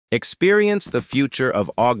Experience the future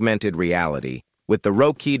of augmented reality with the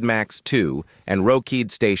Rokid Max 2 and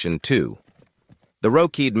Rokid Station 2. The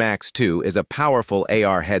Rokid Max 2 is a powerful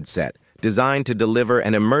AR headset designed to deliver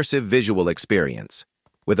an immersive visual experience.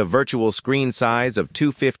 With a virtual screen size of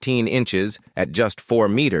 215 inches at just 4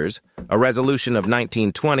 meters, a resolution of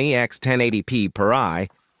 1920 x 1080p per eye,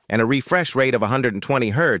 and a refresh rate of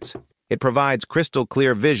 120 Hz, it provides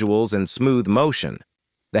crystal-clear visuals and smooth motion.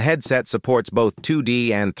 The headset supports both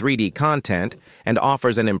 2D and 3D content and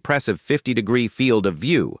offers an impressive 50-degree field of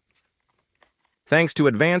view. Thanks to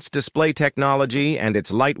advanced display technology and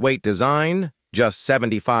its lightweight design, just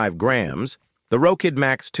 75 grams, the Rokid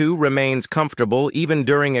Max 2 remains comfortable even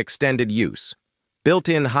during extended use.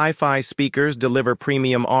 Built-in hi-fi speakers deliver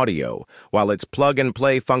premium audio, while its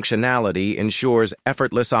plug-and-play functionality ensures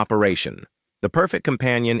effortless operation. The perfect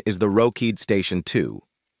companion is the Rokid Station 2.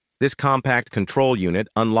 This compact control unit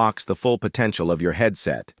unlocks the full potential of your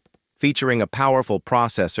headset. Featuring a powerful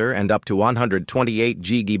processor and up to 128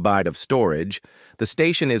 GB of storage, the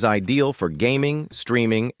station is ideal for gaming,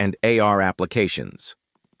 streaming, and AR applications.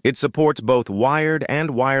 It supports both wired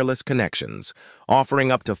and wireless connections,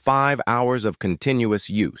 offering up to 5 hours of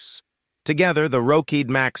continuous use. Together, the Rokid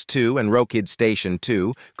Max 2 and Rokid Station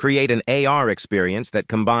 2 create an AR experience that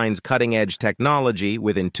combines cutting-edge technology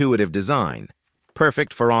with intuitive design.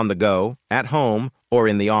 Perfect for on the go, at home, or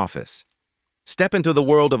in the office. Step into the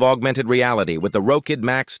world of augmented reality with the Rokid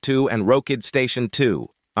Max 2 and Rokid Station 2.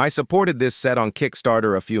 I supported this set on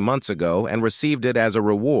Kickstarter a few months ago and received it as a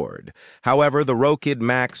reward. However, the Rokid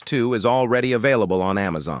Max 2 is already available on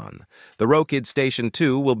Amazon. The Rokid Station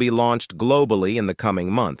 2 will be launched globally in the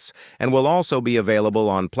coming months and will also be available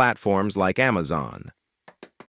on platforms like Amazon.